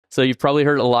So you've probably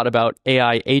heard a lot about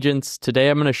AI agents. Today,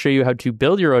 I'm going to show you how to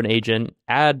build your own agent,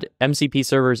 add MCP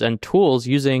servers and tools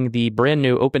using the brand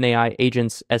new OpenAI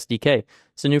Agents SDK.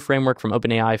 It's a new framework from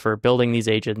OpenAI for building these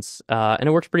agents, and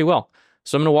it works pretty well.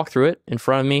 So I'm going to walk through it. In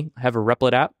front of me, I have a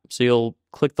Replit app. So you'll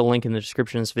click the link in the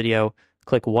description of this video,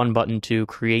 click one button to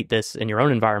create this in your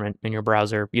own environment in your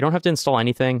browser. You don't have to install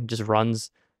anything, it just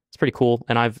runs. It's pretty cool.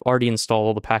 And I've already installed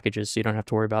all the packages, so you don't have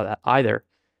to worry about that either.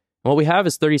 And what we have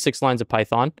is 36 lines of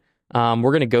Python.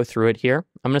 We're going to go through it here.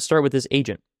 I'm going to start with this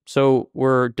agent. So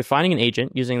we're defining an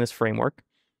agent using this framework.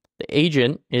 The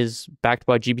agent is backed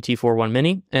by GPT-4.1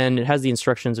 Mini, and it has the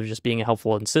instructions of just being a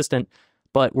helpful assistant,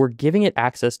 but we're giving it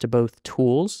access to both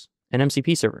tools and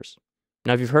MCP servers.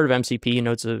 Now, if you've heard of MCP, you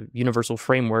know it's a universal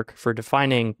framework for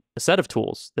defining a set of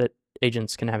tools that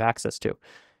agents can have access to.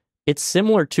 It's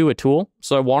similar to a tool,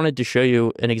 so I wanted to show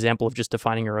you an example of just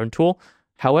defining your own tool.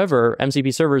 However,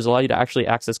 MCP servers allow you to actually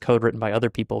access code written by other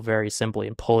people very simply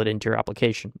and pull it into your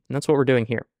application. And that's what we're doing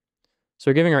here. So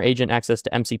we're giving our agent access to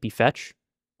MCP Fetch,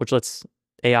 which lets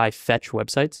AI fetch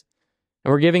websites.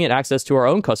 And we're giving it access to our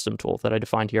own custom tool that I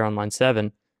defined here on line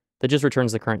 7 that just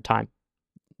returns the current time.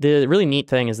 The really neat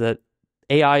thing is that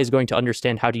AI is going to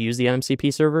understand how to use the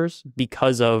MCP servers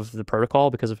because of the protocol,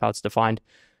 because of how it's defined.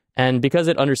 And because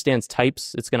it understands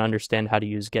types, it's going to understand how to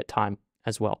use getTime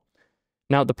as well.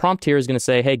 Now, the prompt here is going to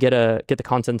say, hey, get the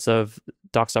contents of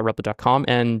docs.replit.com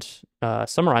and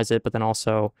summarize it, but then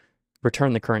also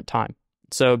return the current time.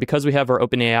 So because we have our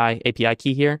OpenAI API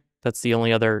key here, that's the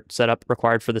only other setup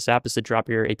required for this app is to drop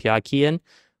your API key in.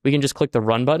 We can just click the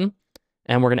run button,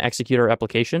 and we're going to execute our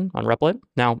application on Replit.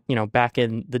 Now, back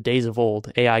in the days of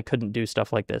old, AI couldn't do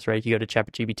stuff like this, right? You go to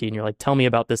ChatGPT and you're like, tell me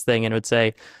about this thing, and it would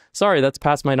say, sorry, that's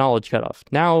past my knowledge cutoff.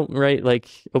 Now, right, like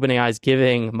OpenAI is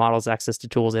giving models access to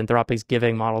tools, Anthropic's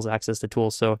giving models access to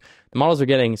tools, so the models are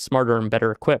getting smarter and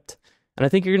better equipped. And I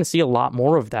think you're going to see a lot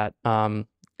more of that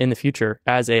in the future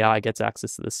as AI gets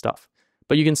access to this stuff.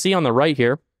 But you can see on the right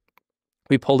here,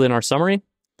 we pulled in our summary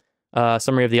of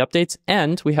the updates,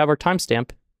 and we have our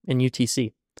timestamp in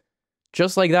UTC.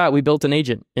 Just like that, we built an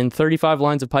agent in 35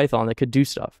 lines of Python that could do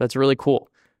stuff. That's really cool.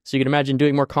 So you can imagine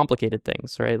doing more complicated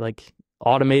things, right? Like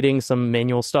automating some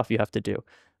manual stuff you have to do.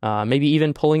 Maybe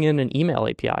even pulling in an email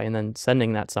API and then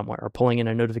sending that somewhere, or pulling in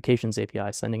a notifications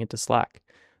API, sending it to Slack.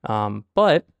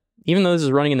 But even though this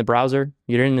is running in the browser,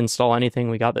 you didn't install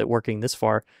anything, we got it working this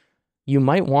far, you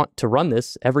might want to run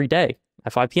this every day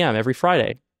at 5 p.m., every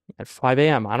Friday, at 5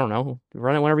 a.m., I don't know,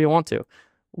 run it whenever you want to.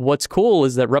 What's cool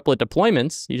is that Replit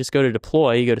Deployments, you just go to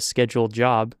deploy, you go to schedule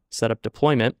job, set up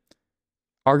deployment,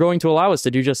 are going to allow us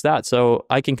to do just that. So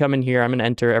I can come in here, I'm going to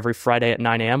enter every Friday at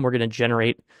 9 a.m. We're going to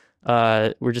generate,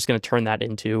 we're just going to turn that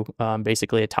into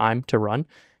basically a time to run.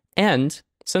 And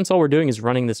since all we're doing is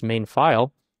running this main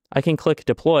file, I can click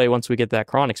deploy once we get that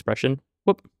cron expression.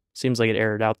 Whoop, seems like it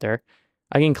errored out there.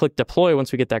 I can click deploy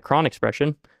once we get that cron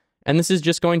expression. And this is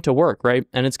just going to work, right?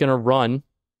 And it's going to run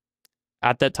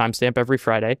at that timestamp every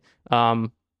Friday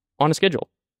on a schedule.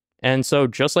 And so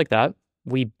just like that,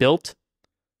 we built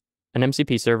an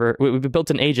MCP server. We built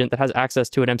an agent that has access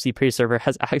to an MCP server,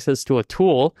 has access to a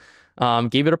tool,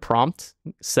 gave it a prompt,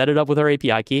 set it up with our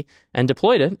API key, and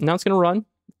deployed it. Now it's going to run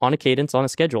on a cadence, on a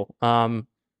schedule.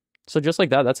 So just like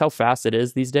that, that's how fast it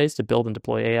is these days to build and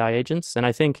deploy AI agents. And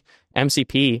I think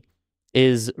MCP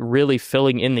is really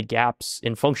filling in the gaps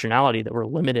in functionality that were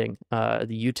limiting the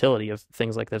utility of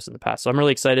things like this in the past. So I'm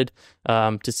really excited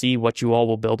to see what you all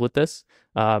will build with this.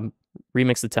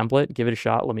 Remix the template, give it a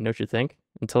shot, let me know what you think.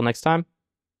 Until next time,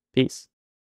 peace.